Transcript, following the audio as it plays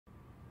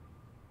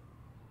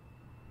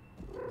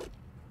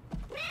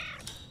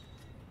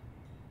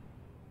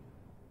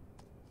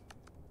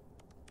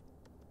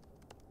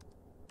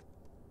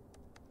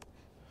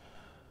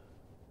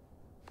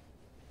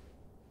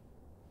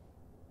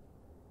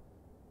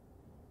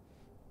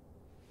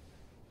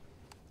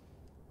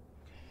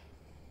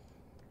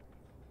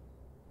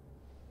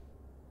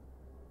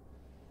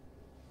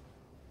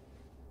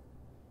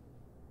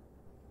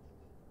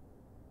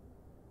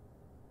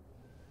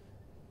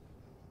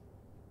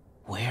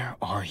Where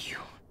are you?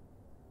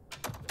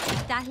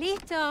 ¿Estás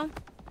listo?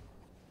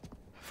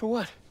 For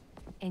what?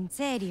 En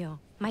serio?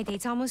 My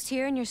date's almost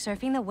here and you're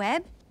surfing the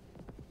web?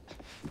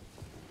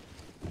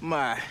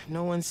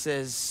 No one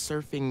says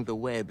surfing the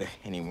web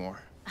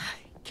anymore.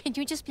 Can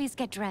you just please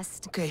get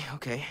dressed?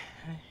 Okay.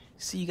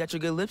 See, you got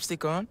your good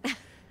lipstick on. You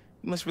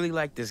must really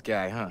like this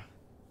guy, huh?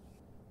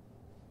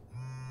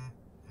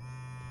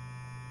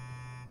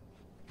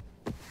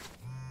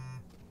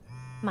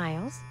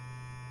 Miles?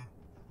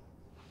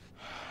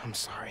 I'm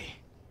sorry.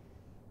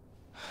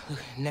 Look,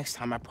 next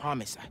time, I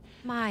promise.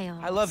 Miles.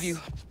 I love you.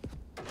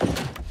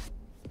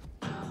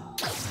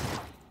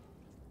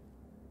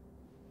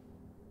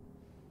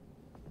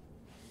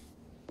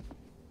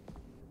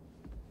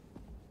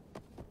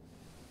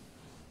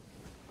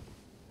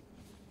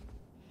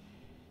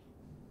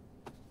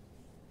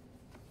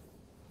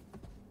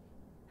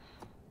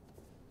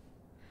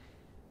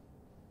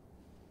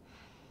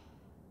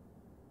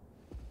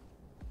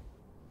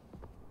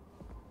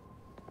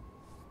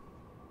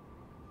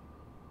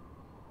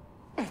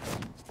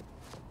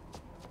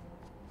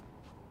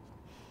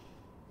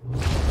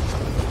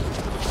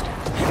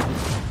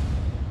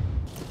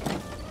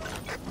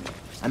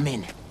 I'm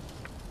in.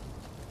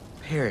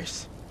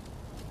 Paris.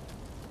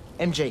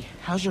 MJ,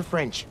 how's your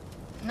French?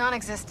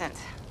 Non-existent,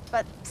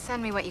 but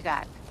send me what you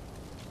got.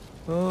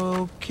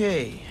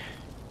 Okay.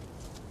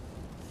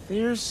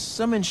 There's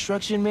some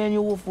instruction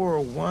manual for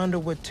a Wanda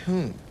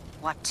Watoon.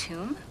 What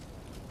tomb?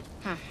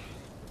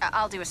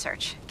 I'll do a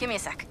search. Give me a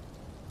sec.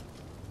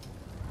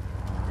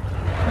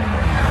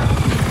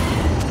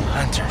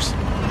 Hunters.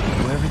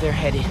 Wherever they're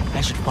headed,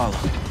 I should follow.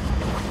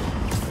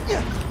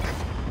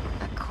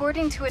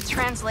 According to a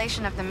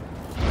translation of the...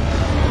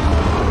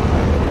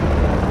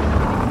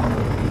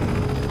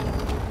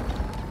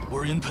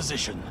 We're in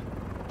position.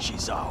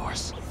 She's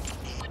ours.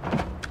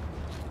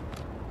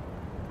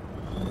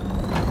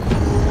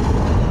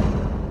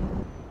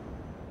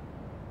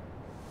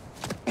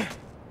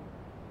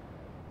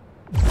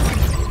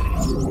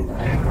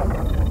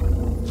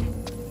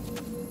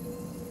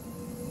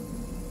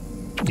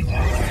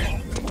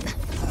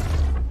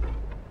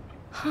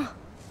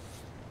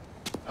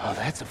 Oh,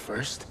 that's a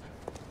first.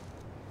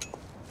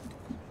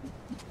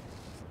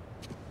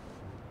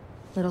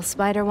 Little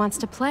spider wants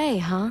to play,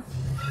 huh?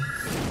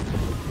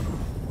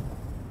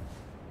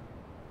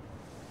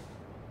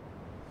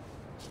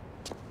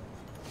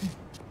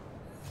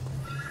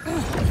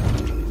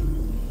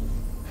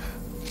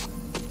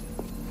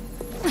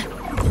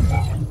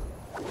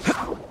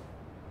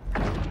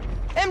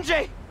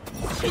 MJ!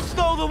 She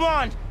stole the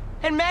wand!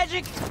 And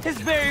magic is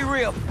very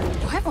real.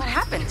 What? What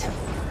happened?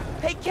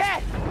 Hey,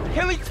 Cat!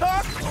 Can we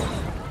talk?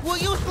 Will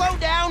you slow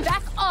down?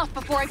 Back off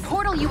before I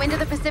portal you into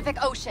the Pacific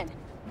Ocean.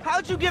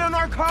 How'd you get on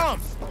our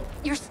comms?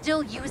 You're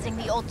still using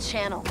the old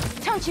channel.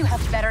 Don't you have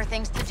better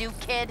things to do,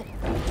 kid?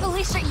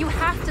 Alicia, you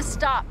have to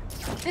stop.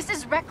 This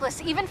is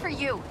reckless, even for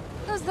you.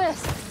 Who's this?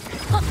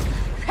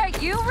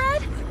 That you,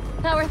 Red?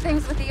 How are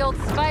things with the old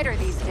spider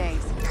these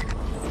days?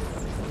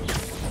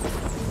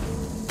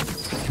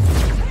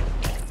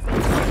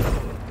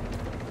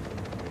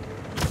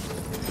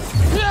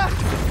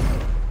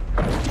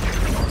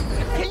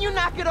 Can you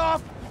knock it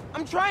off?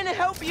 I'm trying to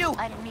help you.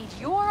 I don't need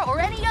your or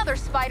any other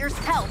spider's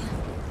help.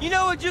 You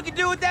know what you can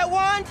do with that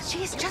wand?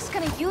 She's just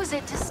gonna use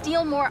it to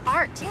steal more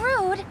art.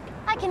 Rude!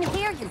 I can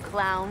hear you,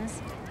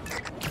 clowns.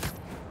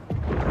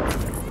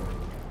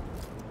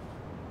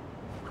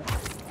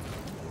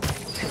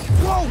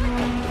 Whoa!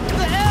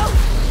 The hell?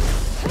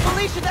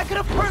 Alicia, that could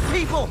have hurt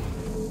people!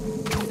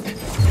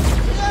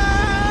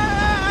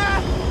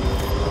 Ah!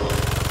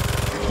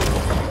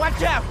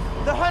 Watch out!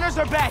 The hunters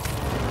are back!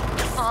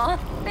 Aw,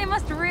 they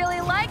must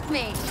really like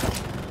me.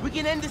 We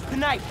can end this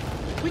tonight.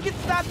 We can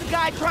stop the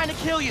guy trying to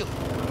kill you.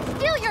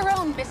 Steal your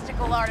own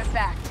mystical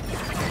artifact.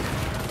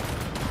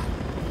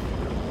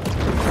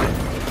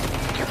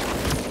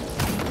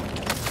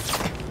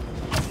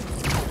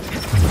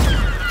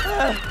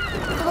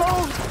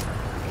 Oh!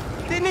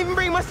 Didn't even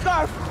bring my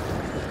scarf!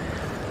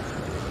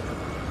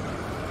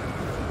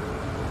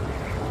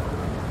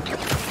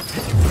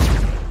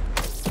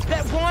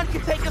 That wand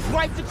can take us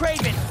right to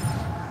Craven!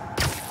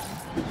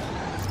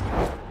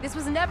 This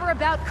was never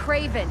about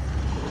Craven.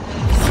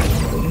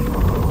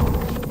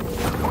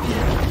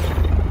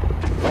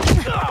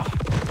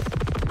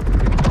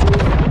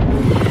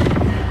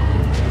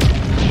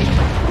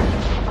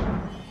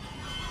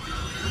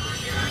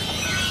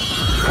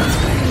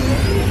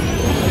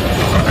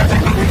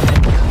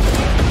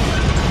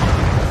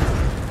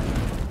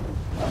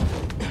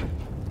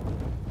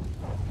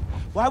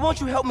 Why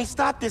won't you help me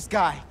stop this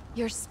guy?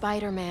 You're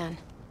Spider-Man.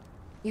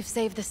 You've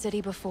saved the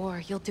city before.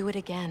 You'll do it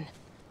again.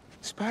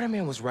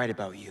 Spider-Man was right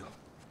about you.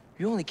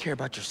 You only care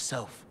about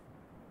yourself.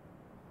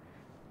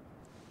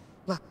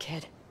 Look,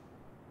 kid.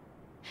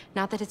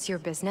 Not that it's your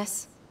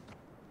business.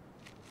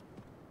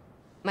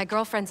 My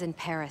girlfriend's in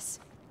Paris.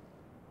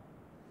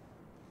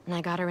 And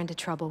I got her into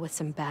trouble with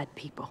some bad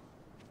people.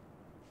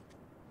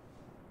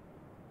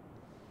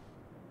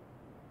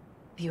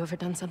 Have you ever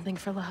done something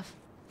for love?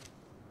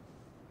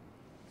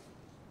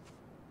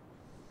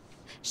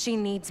 She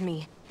needs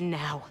me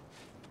now.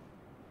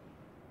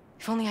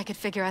 If only I could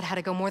figure out how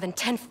to go more than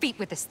 10 feet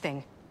with this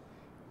thing.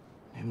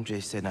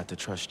 MJ said not to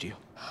trust you.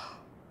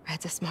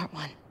 Red's a smart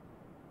one.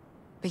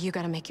 But you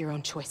gotta make your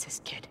own choices,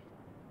 kid.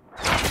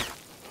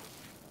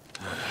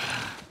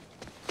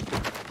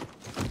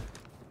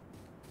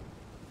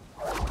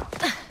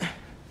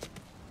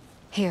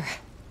 Here.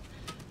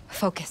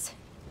 Focus.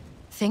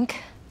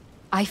 Think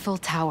Eiffel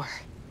Tower.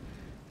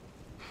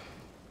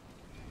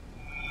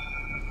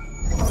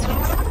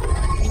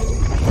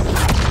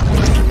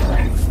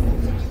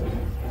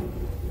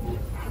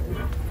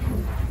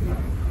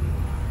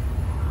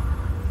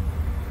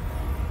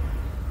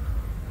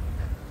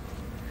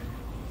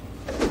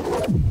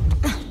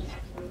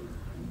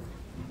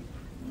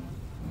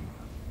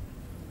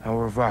 Au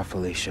revoir,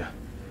 Felicia.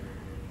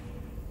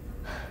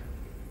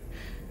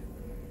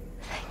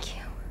 Thank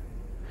you.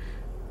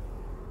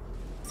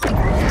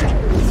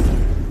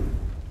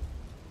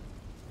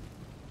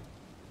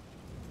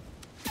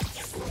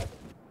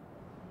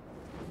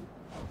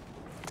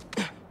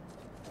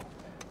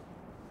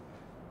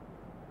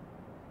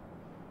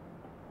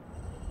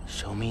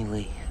 Show me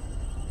Lee.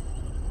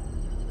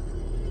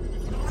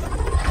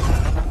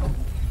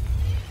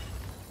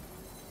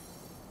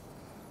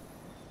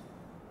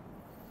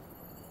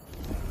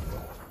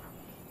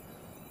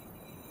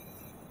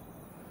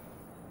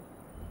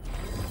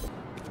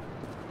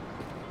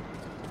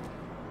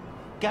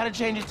 Gotta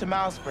change it to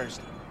Miles first.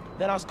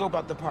 Then I'll scope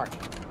out the park.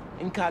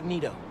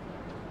 Incognito.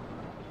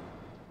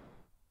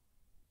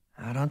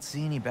 I don't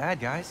see any bad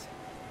guys.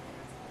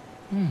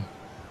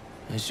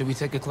 Should we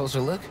take a closer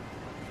look?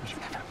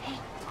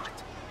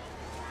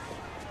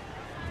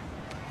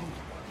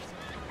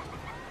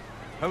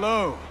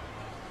 Hello,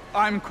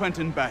 I'm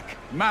Quentin Beck,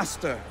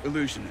 Master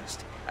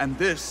Illusionist. And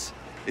this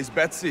is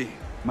Betsy,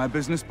 my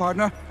business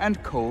partner,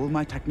 and Cole,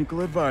 my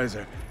technical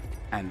advisor.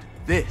 And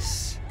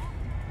this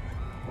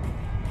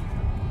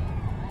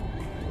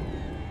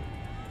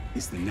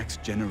is the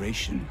next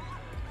generation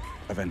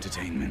of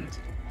entertainment.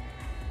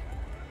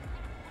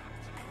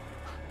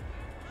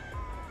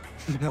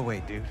 No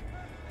way, dude.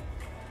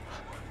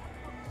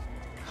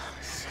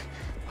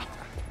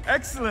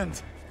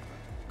 Excellent!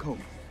 Cole,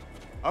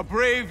 a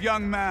brave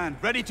young man,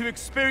 ready to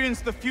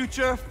experience the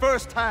future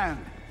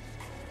firsthand.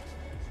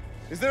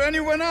 Is there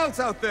anyone else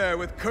out there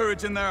with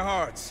courage in their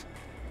hearts?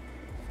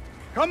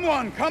 Come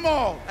one, come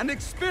all, and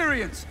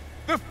experience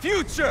the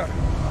future!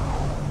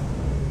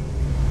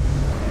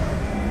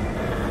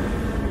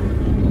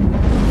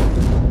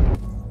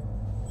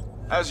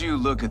 As you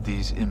look at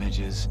these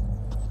images,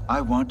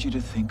 I want you to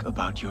think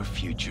about your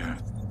future,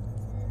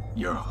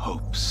 your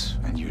hopes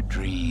and your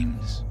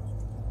dreams.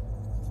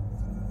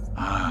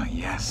 Ah,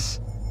 yes.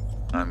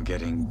 I'm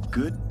getting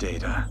good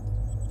data.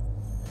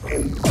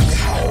 And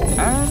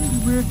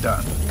we're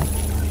done.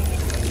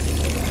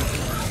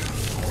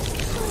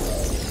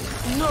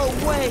 No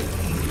way!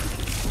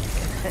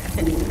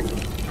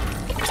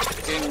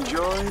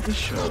 Enjoy the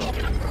show.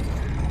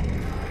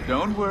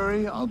 Don't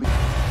worry, I'll be...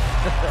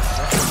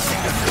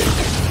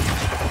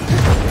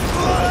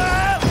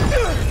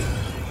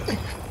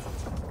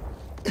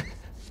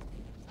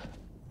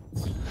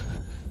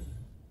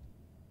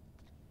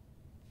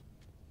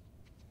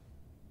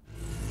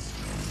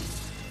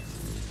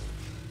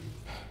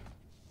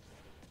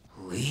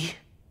 Lee?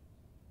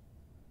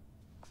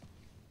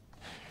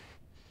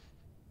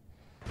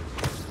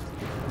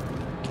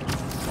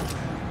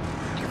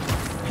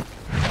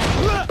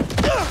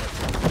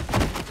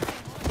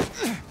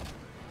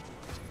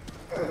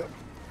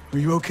 Are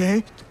you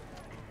okay?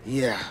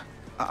 Yeah.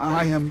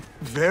 I am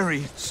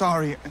very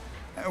sorry.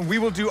 We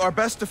will do our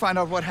best to find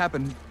out what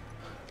happened.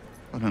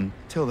 But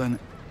until then...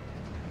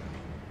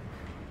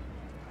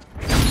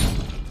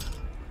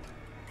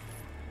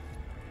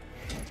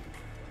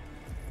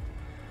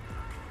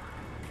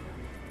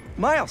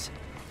 Miles!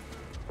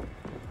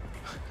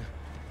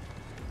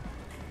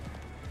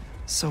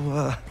 So,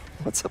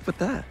 what's up with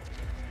that?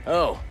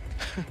 Oh.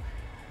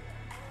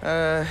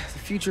 The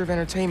future of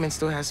entertainment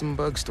still has some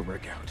bugs to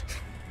work out.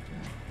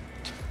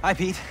 Hi,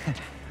 Pete.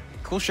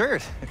 Cool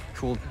shirt.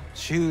 Cool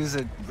shoes.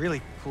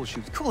 Really cool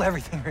shoes. Cool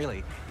everything,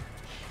 really.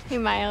 Hey,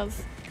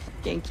 Miles.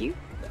 Thank you.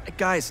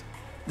 Guys,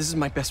 this is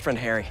my best friend,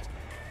 Harry.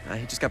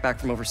 He just got back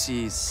from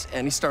overseas,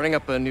 and he's starting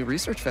up a new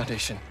research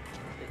foundation.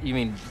 You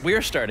mean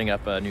we're starting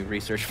up a new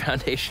research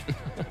foundation?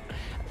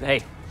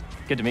 Hey,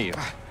 good to meet you.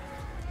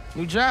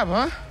 New job,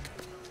 huh?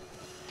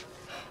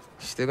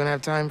 Still gonna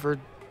have time for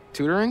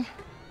tutoring?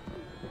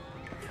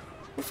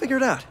 We'll figure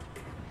it out.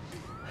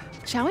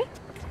 Shall we?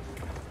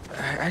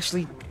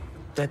 Actually,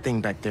 that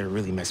thing back there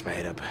really messed my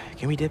head up.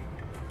 Can we dip?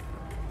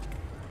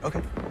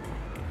 Okay.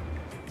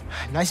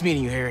 Nice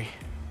meeting you, Harry.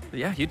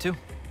 Yeah, you too.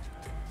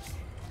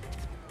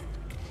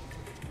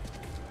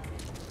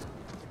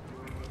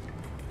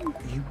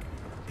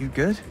 You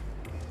good?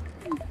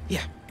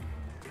 Yeah.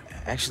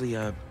 Actually,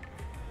 I'll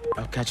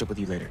catch up with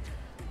you later.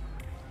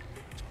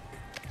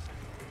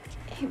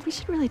 Hey, we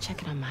should really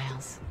check in on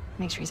Miles.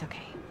 Make sure he's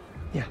okay.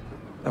 Yeah,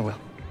 I will.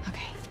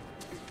 Okay.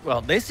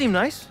 Well, they seem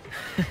nice.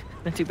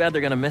 Not too bad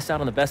they're gonna miss out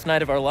on the best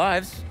night of our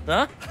lives,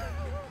 huh?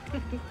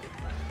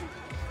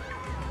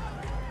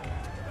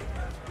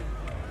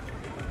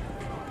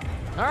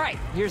 All right,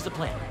 here's the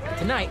plan.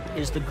 Tonight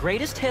is the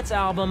greatest hits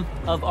album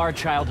of our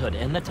childhood,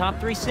 and the top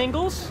 3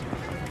 singles,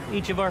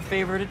 each of our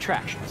favorite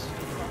attractions.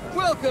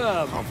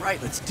 Welcome! All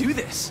right, let's do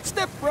this.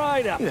 Step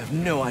right up. You have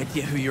no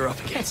idea who you're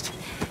up against.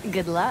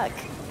 Good luck.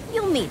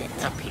 You'll meet it.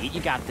 Now, Pete,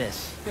 you got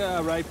this.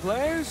 All right,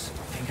 players.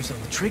 Fingers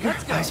on the trigger,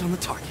 eyes on the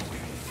target.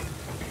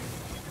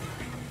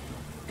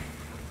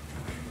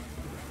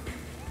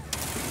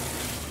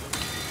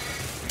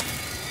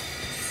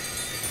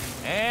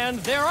 And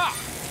they're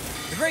off.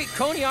 The Great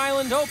Coney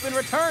Island Open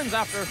returns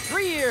after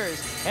 3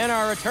 years, and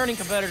our returning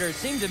competitors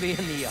seem to be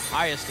in the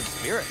highest of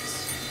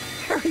spirits.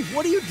 Harry,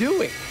 what are you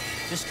doing?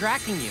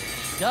 Distracting you.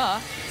 Duh.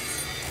 Not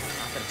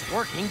that it's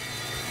working.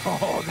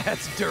 Oh,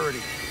 that's dirty.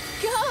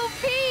 Go,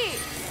 Pete!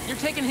 You're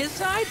taking his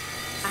side?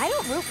 I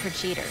don't root for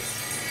cheaters.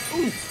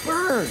 Ooh,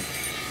 burn!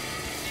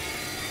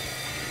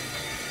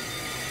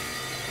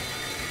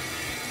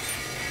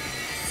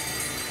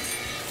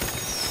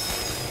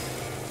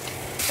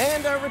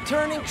 And our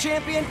returning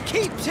champion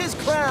keeps his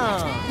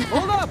crown.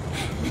 Hold up!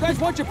 You guys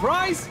want your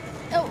prize?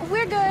 Oh,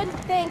 we're good,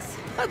 thanks.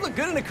 I'd look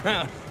good in a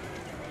crown.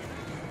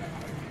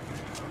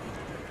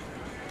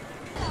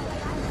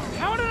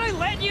 How did I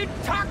let you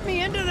talk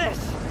me into this?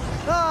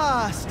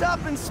 Ah,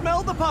 stop and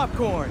smell the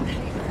popcorn.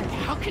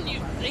 How can you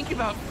think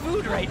about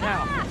food right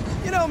now?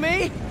 You know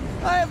me.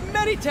 I have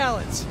many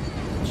talents.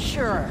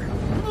 Sure.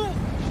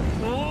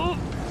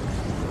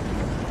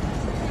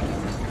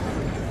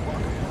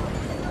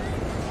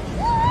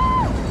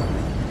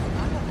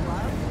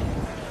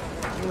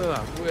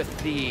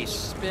 With the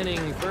spinning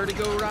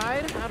vertigo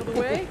ride out of the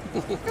way.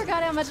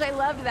 Forgot how much I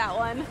loved that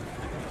one.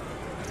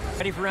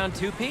 Ready for round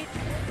 2, Pete?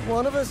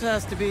 One of us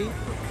has to be. You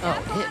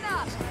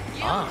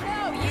know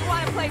you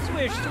want to play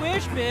Swish,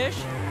 swish, bish.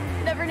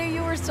 Never knew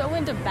you were so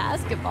into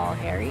basketball,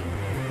 Harry.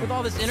 With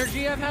all this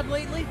energy I've had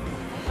lately,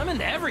 I'm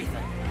into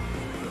everything.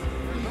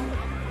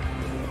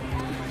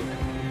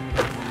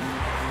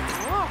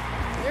 Oh,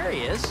 there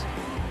he is.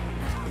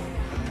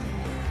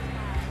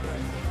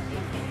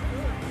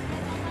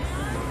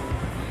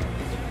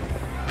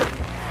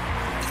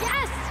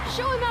 Yes!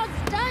 Show him how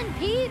it's done,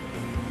 Pete!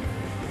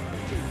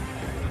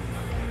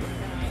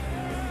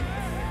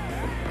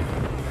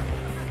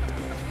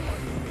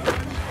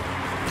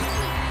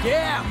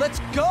 Yeah, let's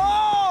go!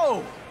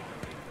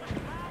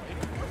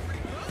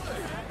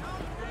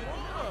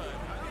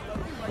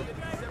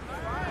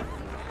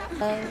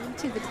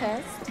 To the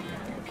test.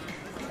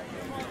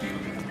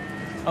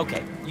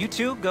 Okay, you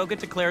two go get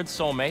declared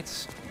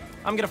soulmates.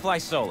 I'm gonna fly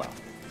solo.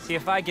 See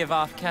if I give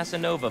off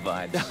Casanova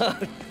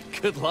vibes.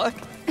 Good luck.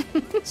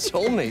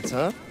 Soulmates,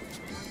 huh?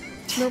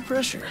 No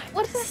pressure.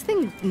 What does this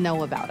thing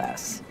know about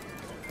us?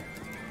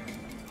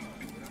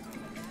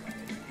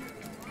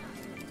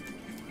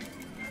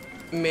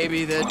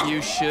 Maybe that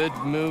you should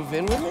move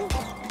in with me?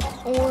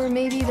 Or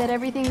maybe that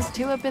everything's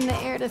too up in the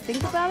air to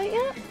think about it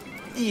yet?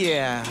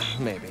 Yeah,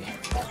 maybe.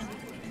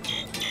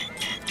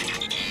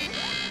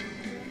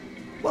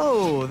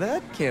 Whoa,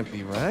 that can't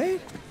be right.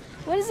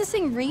 What is this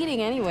thing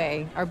reading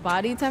anyway? Our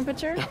body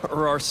temperature?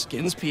 Or our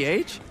skin's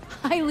pH?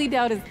 Highly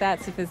doubt it's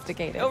that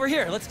sophisticated. Over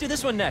here, let's do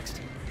this one next.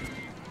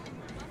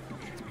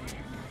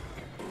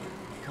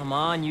 Come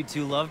on, you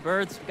two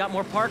lovebirds. We've got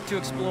more park to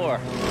explore.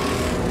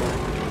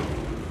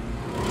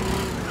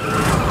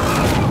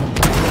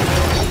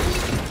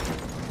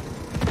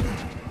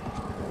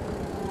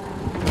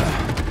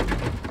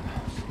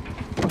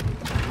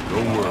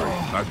 Don't worry,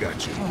 I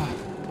got you.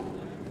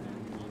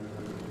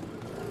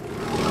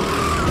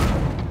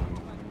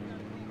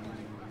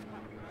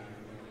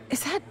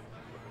 Is that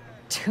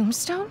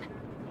Tombstone?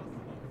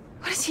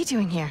 What is he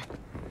doing here?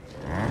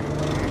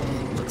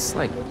 Looks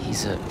like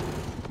he's a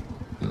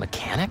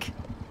mechanic?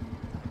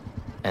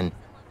 And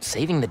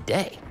saving the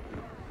day.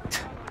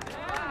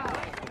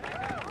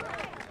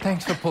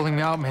 Thanks for pulling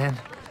me out, man.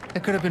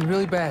 That could have been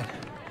really bad.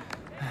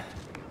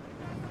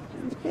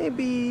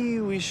 Maybe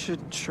we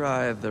should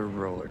try the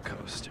roller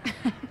coaster.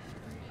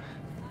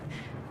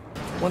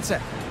 One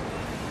sec.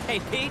 Hey,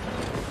 Pete.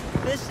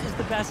 This is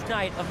the best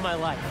night of my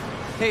life.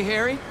 Hey,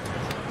 Harry.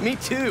 Me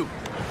too.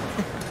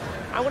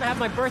 I want to have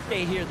my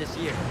birthday here this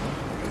year.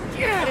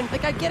 Yeah, I didn't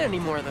think I'd get any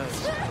more of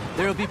those.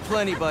 There'll be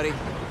plenty, buddy.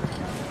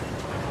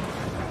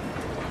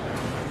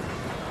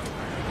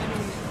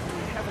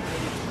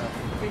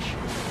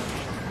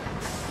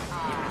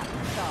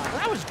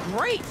 That was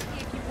great.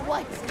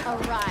 What a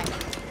ride.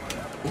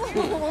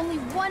 Only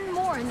one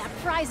more and that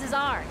prize is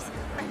ours.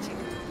 A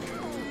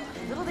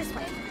little this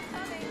way.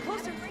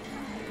 Closer.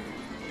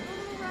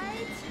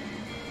 Right.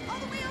 All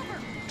the way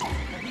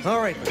over. All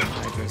right, little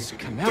Hydras.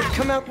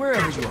 Come out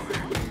wherever you are.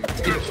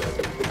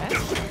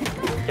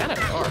 Kinda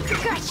dark.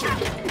 Gotcha.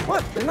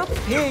 What? They're not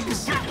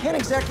pigs. You can't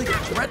exactly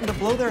threaten to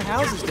blow their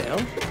houses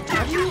down.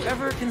 Have you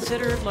ever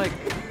considered, like,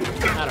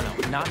 I don't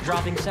know, not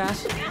dropping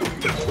sass?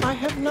 I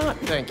have not,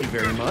 thank you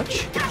very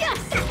much. Yes!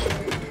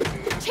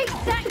 Take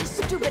that, you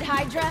stupid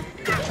Hydra!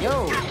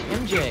 Yo,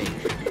 MJ.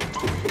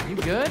 You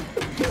good?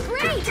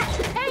 Great!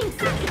 Thanks!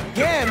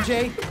 Yeah,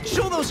 MJ!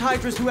 Show those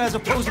Hydras who has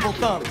opposable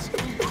thumbs!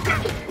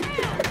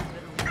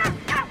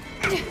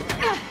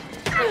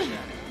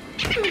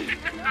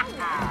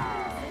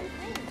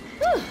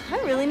 I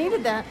really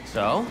needed that.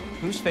 So,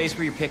 whose face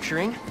were you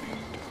picturing?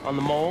 On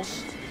the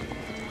moles?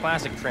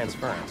 Classic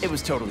transference. It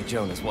was totally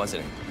Jonah's,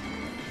 wasn't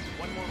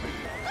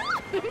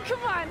it?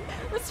 Come on,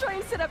 let's try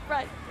and sit up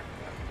front.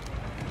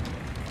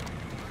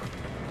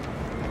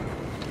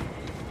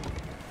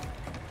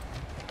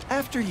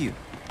 After you.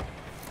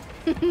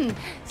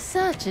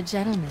 Such a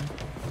gentleman.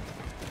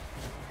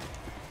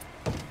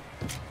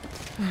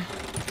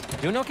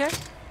 Doing okay?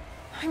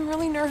 I'm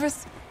really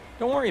nervous.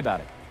 Don't worry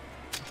about it.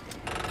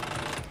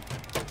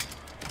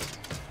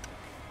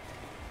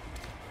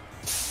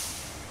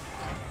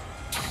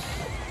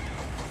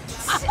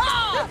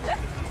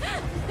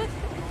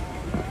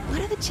 What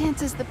are the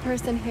chances the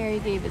person Harry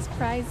gave his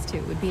prize to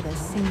would be the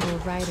single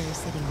rider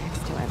sitting next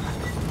to him?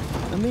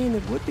 I mean,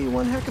 it would be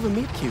one heck of a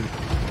meet cute.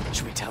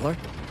 Should we tell her?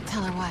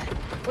 Tell her what?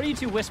 What are you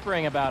two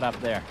whispering about up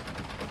there?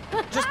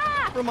 Just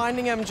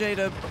reminding MJ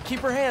to keep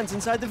her hands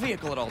inside the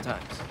vehicle at all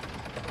times.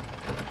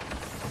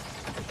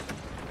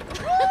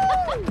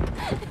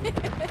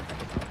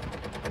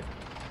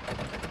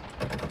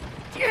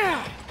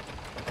 Yeah!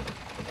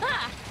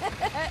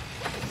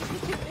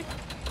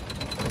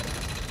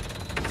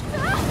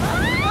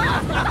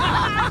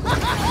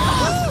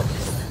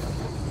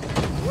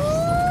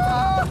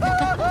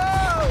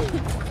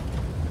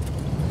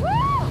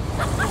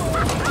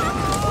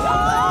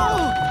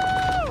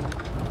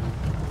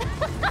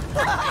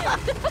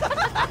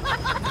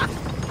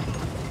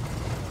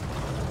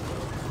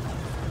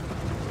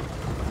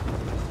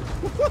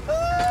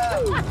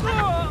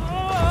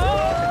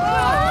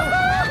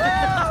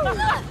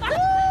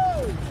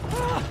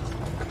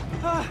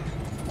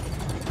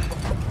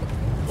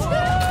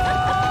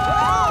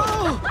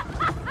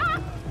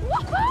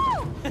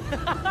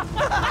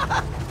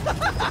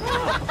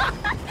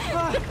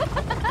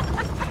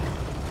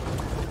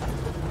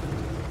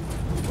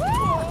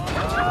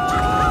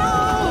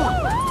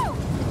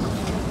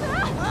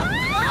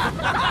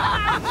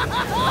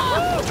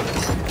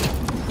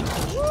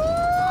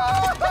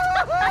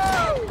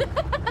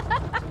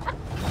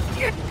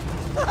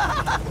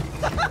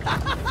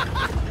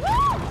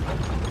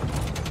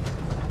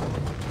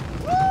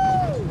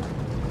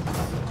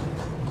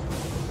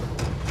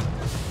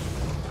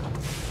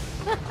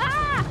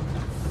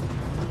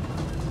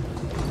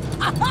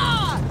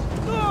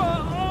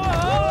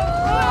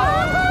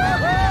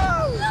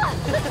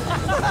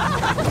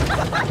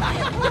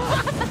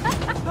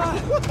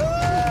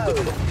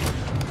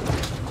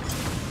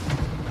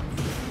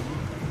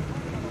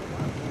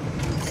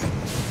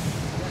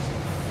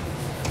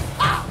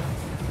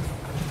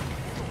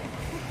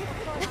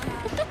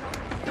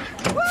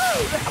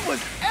 That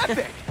was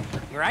epic!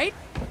 Right?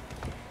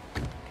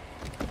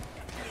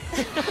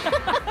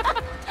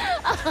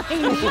 I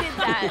needed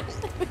that.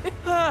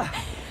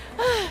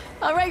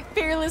 All right,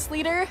 fearless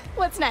leader,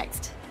 what's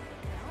next?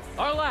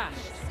 Our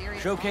last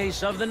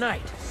showcase of the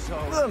night.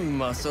 The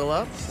muscle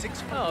up.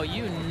 Oh,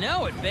 you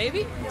know it,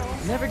 baby.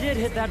 Never did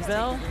hit that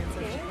bell.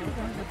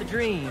 But the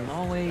dream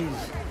always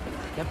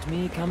kept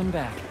me coming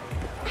back.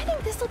 I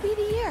think this'll be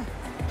the year.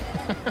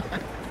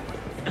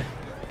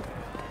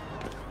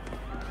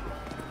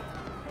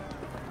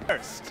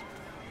 First.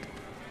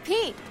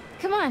 Pete,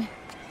 come on.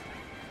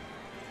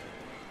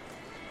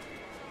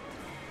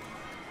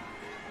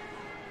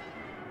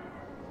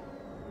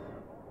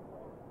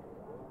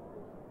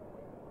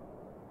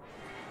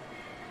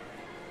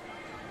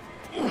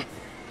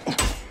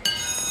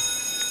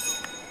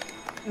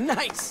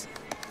 Nice!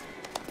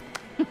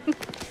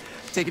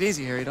 Take it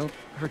easy, Harry. Don't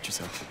hurt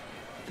yourself.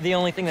 The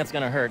only thing that's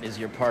gonna hurt is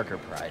your Parker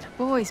pride.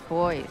 Boys,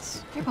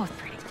 boys, you're both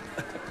pretty.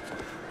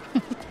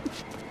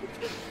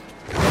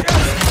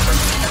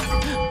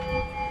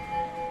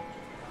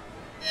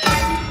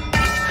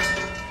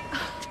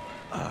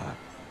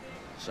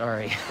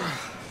 Sorry.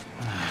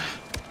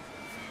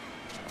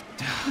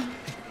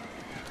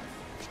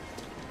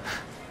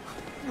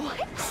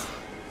 What?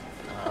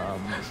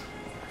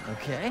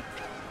 Okay.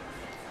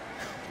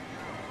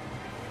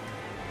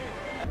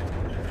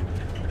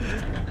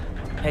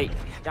 Hey,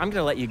 I'm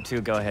gonna let you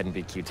two go ahead and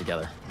be cute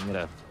together. I'm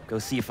gonna go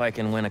see if I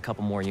can win a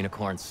couple more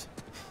unicorns.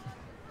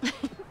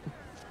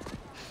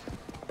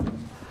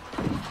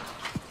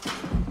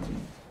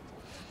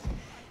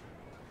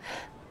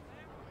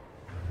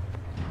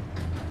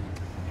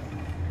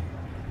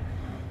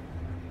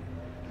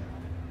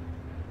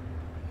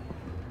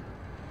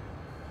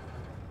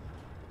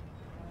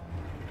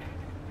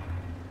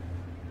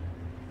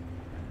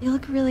 You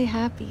look really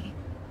happy.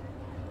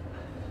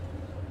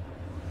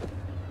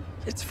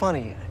 It's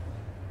funny.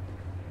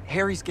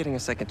 Harry's getting a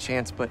second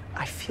chance, but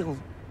I feel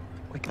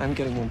like I'm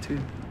getting one too.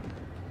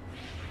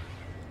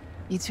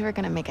 You two are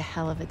gonna make a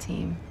hell of a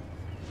team.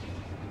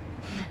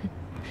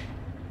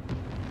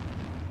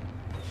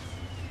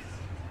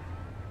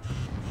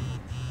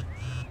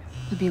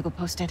 The bugle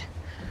posted.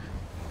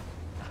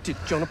 Did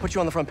Jonah put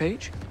you on the front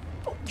page?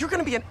 Oh, you're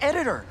gonna be an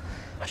editor.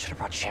 I should have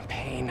brought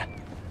champagne.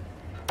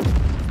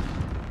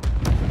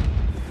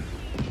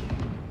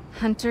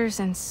 Hunters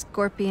and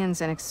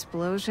scorpions and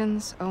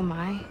explosions, oh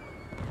my.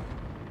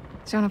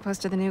 Jonah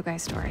posted the new guy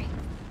story.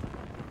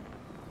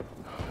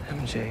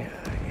 MJ,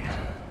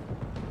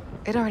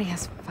 It already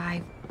has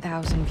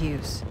 5,000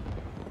 views.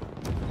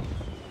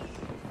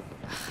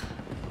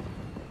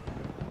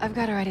 I've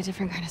got to write a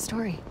different kind of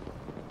story.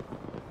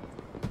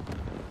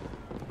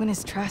 Win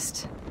his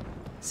trust,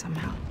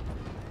 somehow.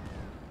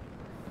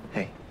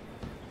 Hey,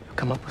 you'll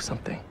come up with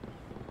something.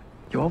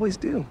 You always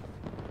do.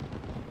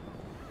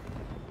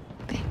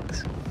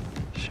 Thanks.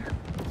 Sure.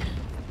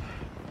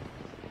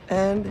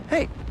 And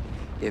hey,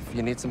 if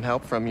you need some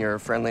help from your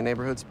friendly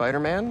neighborhood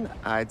Spider-Man,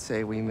 I'd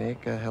say we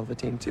make a hell of a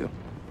team too.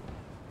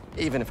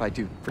 Even if I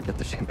do forget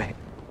the champagne.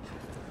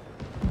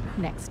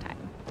 Next time.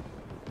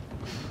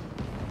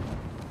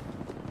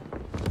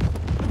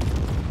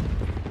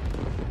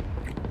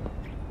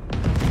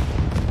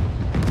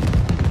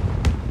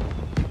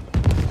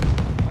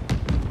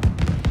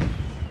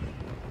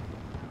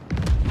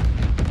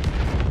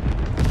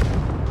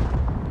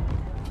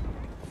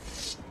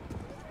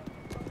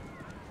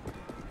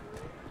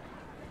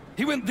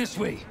 He went this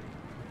way.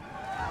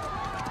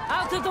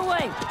 Out of the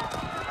way!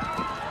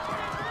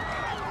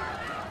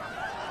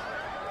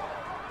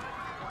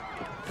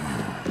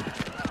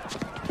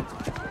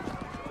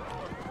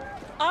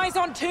 Eyes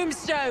on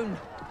Tombstone!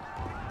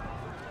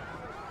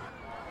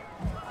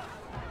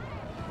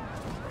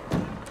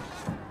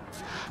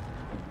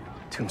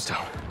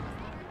 Tombstone.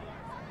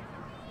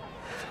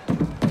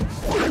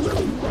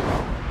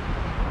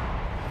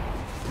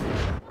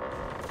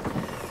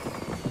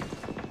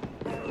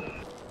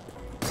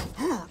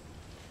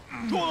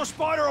 Draw the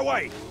spider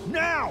away!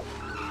 Now!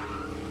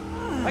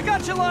 I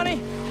got you,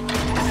 Lonnie!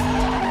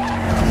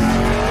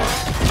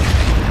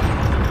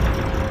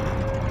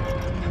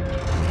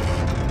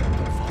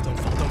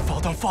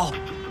 Don't fall.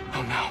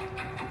 Oh no.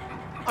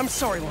 I'm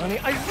sorry, Lonnie.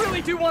 I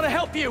really do want to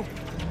help you.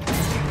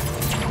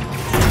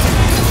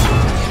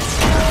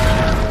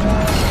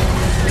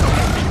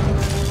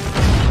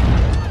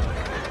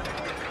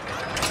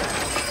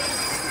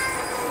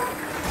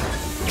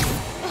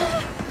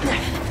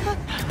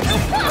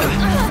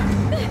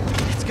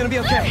 It's gonna be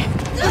okay.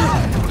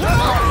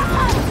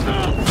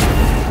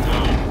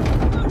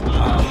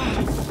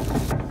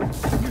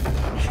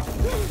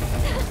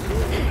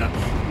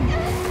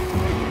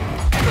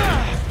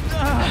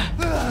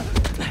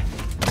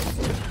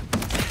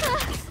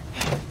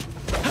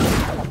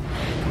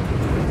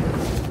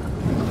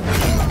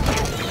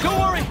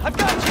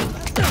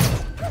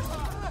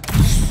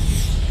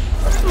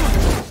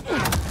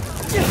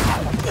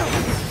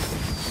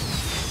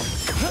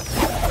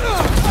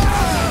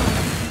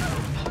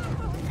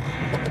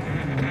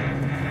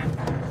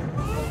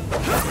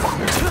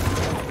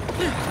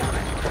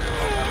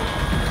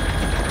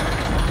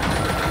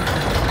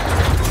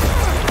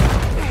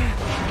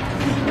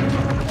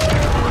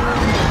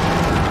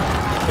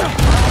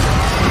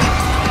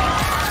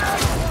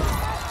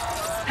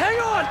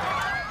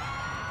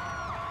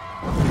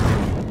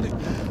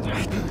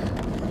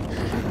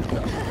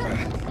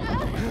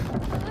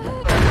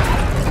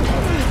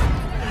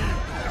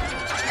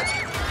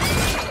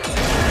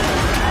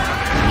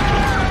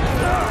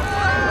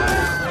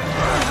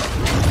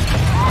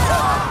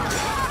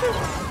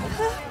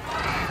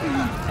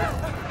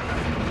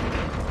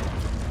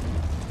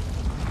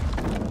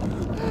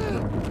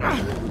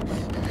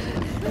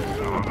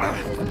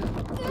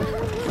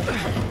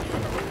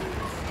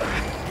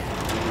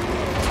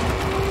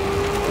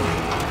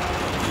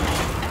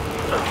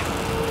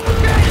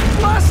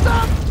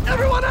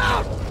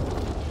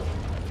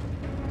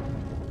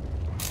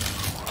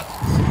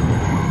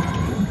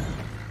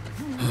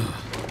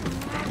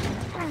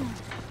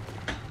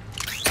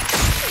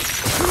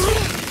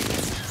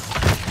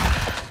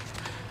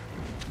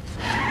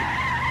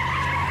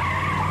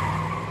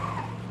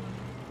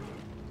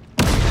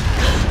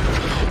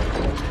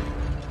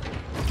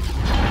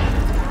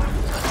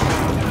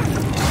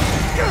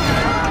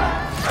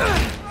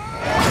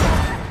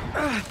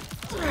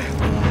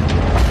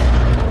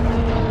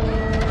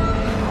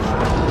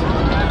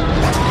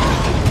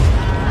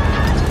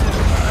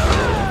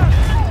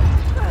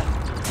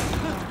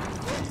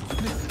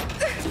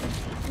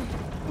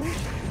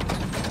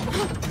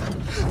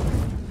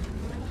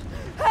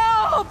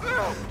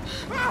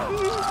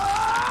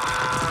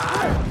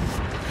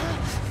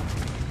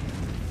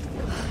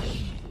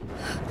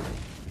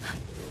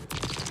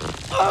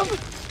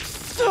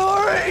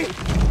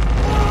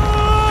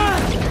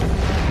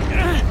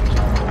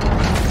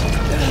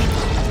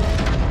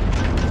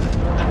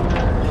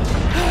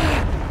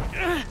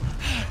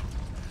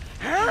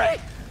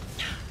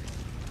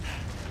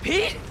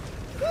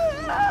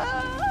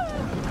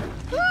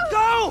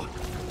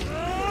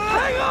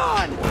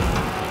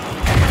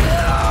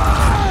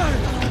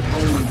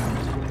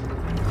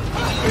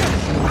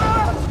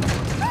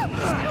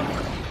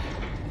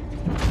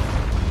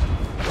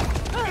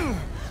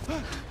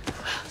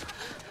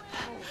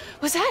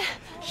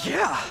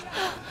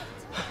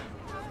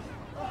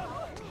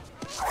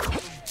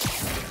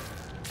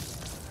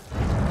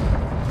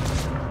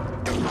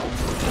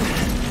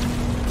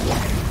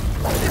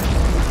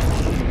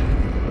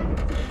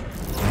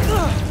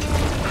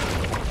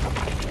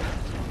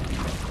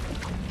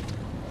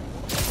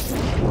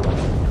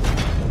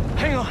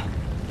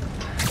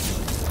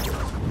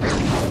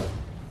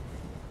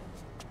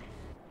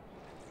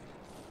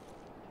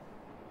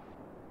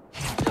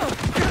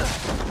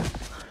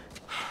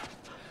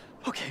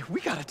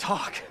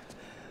 talk.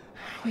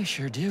 We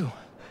sure do.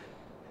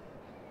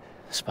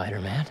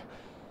 Spider-Man.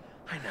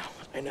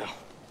 I know.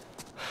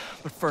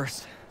 But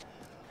first,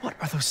 what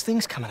are those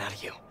things coming out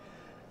of you?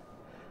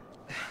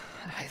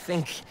 I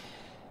think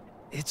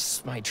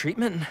it's my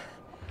treatment.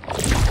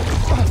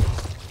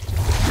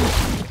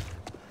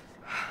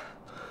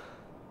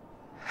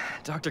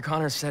 Dr.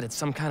 Connors said it's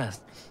some kind of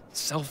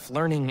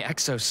self-learning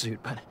exosuit,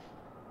 but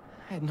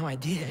I had no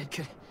idea it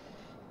could...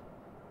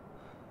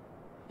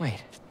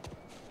 Wait.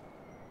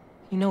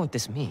 You know what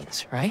this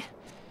means, right?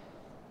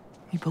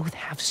 We both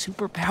have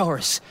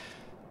superpowers.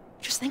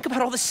 Just think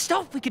about all the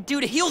stuff we could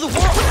do to heal the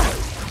world!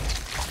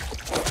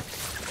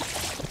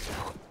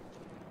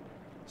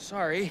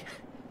 Sorry.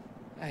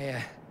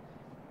 I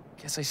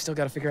guess I still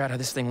gotta figure out how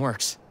this thing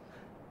works.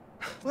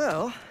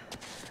 Well,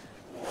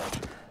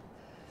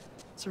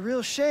 it's a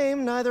real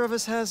shame neither of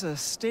us has a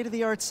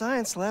state-of-the-art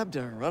science lab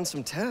to run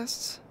some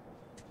tests.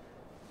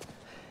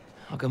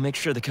 I'll go make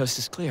sure the coast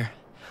is clear.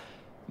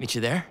 Meet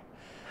you there?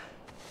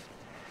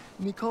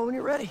 Give me a call when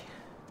you're ready.